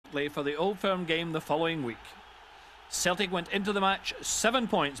directly for the Old Firm game the following week. Celtic went into the match 7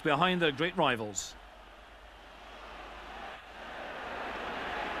 points behind their great rivals.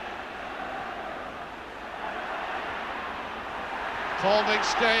 Paul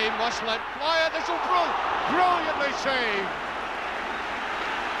McStay must let fly. This will brilliantly saved.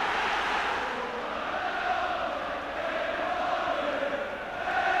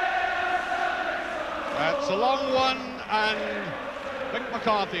 That's a long one, and Mick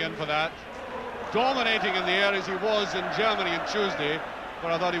McCarthy in for that. Dominating in the air as he was in Germany on Tuesday,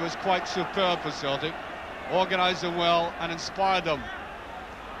 but I thought he was quite superb for Celtic. Organised them well and inspired them.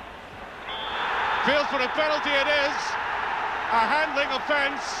 Feels for a penalty, it is. A handling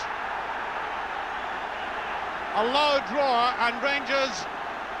offence. A low draw, and Rangers,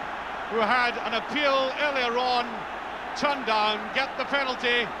 who had an appeal earlier on, turned down, get the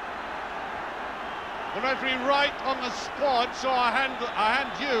penalty. The referee right on the spot saw a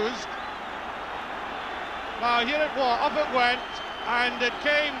hand used. Now here it was, up it went, and it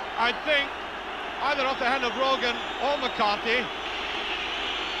came, I think, either off the hand of Rogan or McCarthy.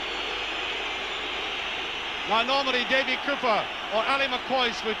 Now normally Davy Cooper or Ali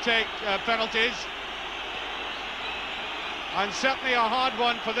McCoist would take penalties. And certainly a hard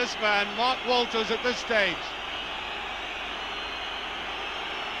one for this man, Mark Walters, at this stage.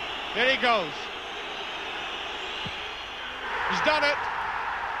 There he goes. He's done it.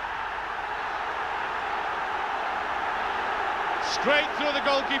 Straight through the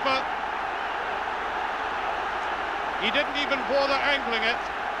goalkeeper. He didn't even bother angling it.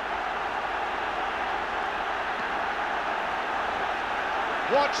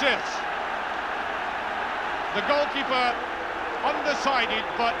 Watch this. The goalkeeper undecided,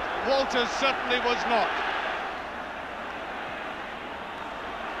 but Walters certainly was not.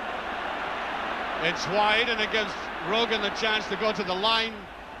 It's wide, and it gives Rogan the chance to go to the line.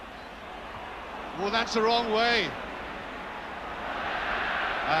 Well, that's the wrong way.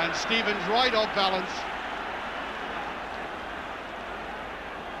 And Stevens right off balance.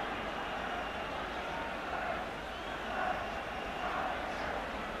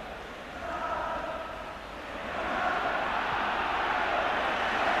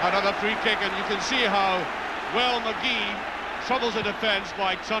 Another free kick, and you can see how well McGee troubles the defence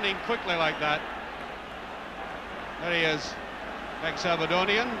by turning quickly like that. There he is,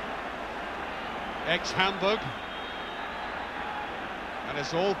 ex-Aberdonian, ex-Hamburg. And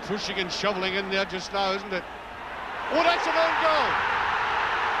it's all pushing and shoveling in there just now, isn't it? Oh, that's an own goal!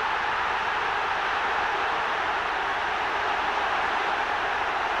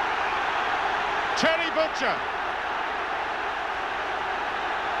 Terry Butcher.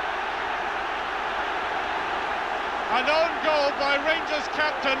 An own goal by Rangers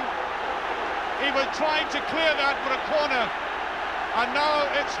captain. He was trying to clear that for a corner, and now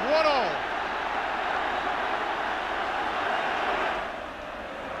it's 1-1.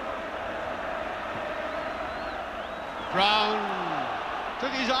 Brown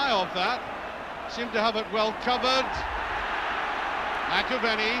took his eye off that, seemed to have it well covered.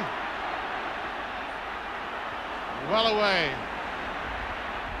 McAvenny well away.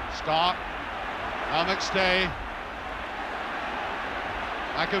 Stark, now McStay.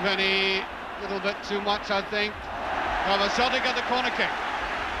 McAvenny, a little bit too much, I think. Well, but Celtic at the corner kick.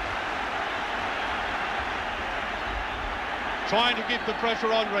 Trying to keep the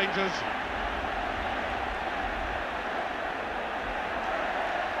pressure on Rangers.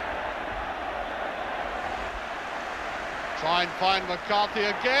 Try and find McCarthy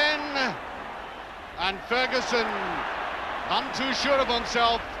again. And Ferguson, none too sure of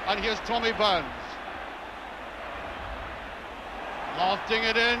himself. And here's Tommy Burns. Lofting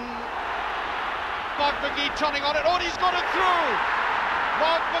it in. Mark McGee turning on it. Oh, he's got it through.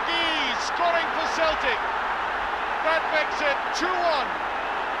 Mark McGee scoring for Celtic. That makes it 2-1.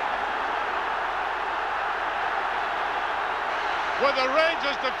 With the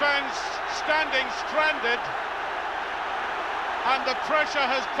Rangers defence standing stranded, and the pressure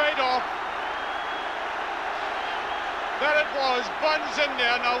has paid off. There it was, Burns in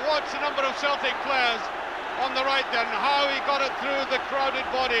there. Now watch the number of Celtic players on the right there, and how he got it through the crowded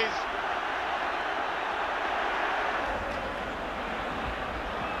bodies.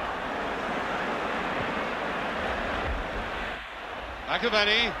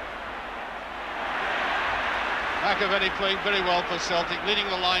 McAvenny playing very well for Celtic, leading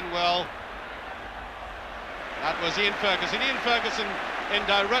the line well. That was Ian Ferguson. Ian Ferguson in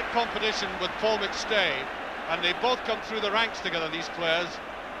direct competition with Paul McStay, and they both come through the ranks together, these players.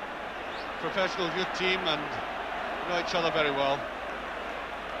 Professional youth team, and know each other very well.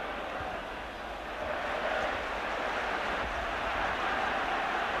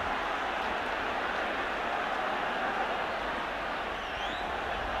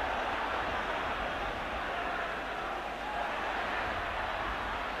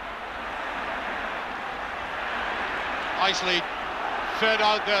 Nicely fed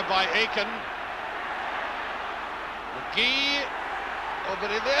out there by Aiken. McGee over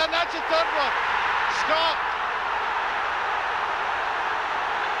there, and that's a third one. Stop.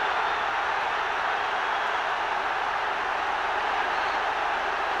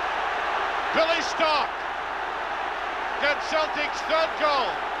 Billy Stark gets Celtic's third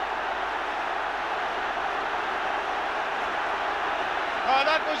goal.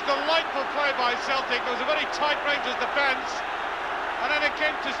 That was delightful play by Celtic. There was a very tight Rangers defence, and then it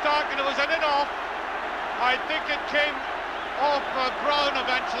came to Stark, and it was an in-off. I think it came off Brown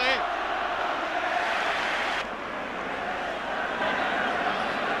eventually.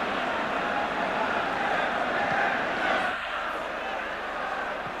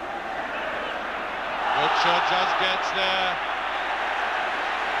 Butcher just gets there,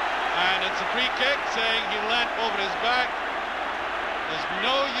 and it's a free kick, saying he leant over his back. There's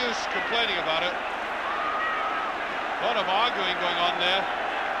no use complaining about it. A lot of arguing going on there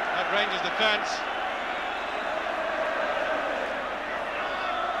at Rangers defence.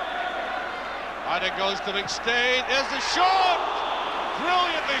 And it goes to McStay. There's the shot!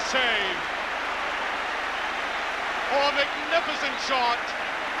 Brilliantly saved. Oh, a magnificent shot,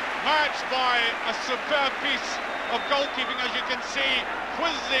 matched by a superb piece of goalkeeping, as you can see,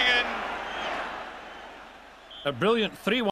 whizzing in. A brilliant 3-1.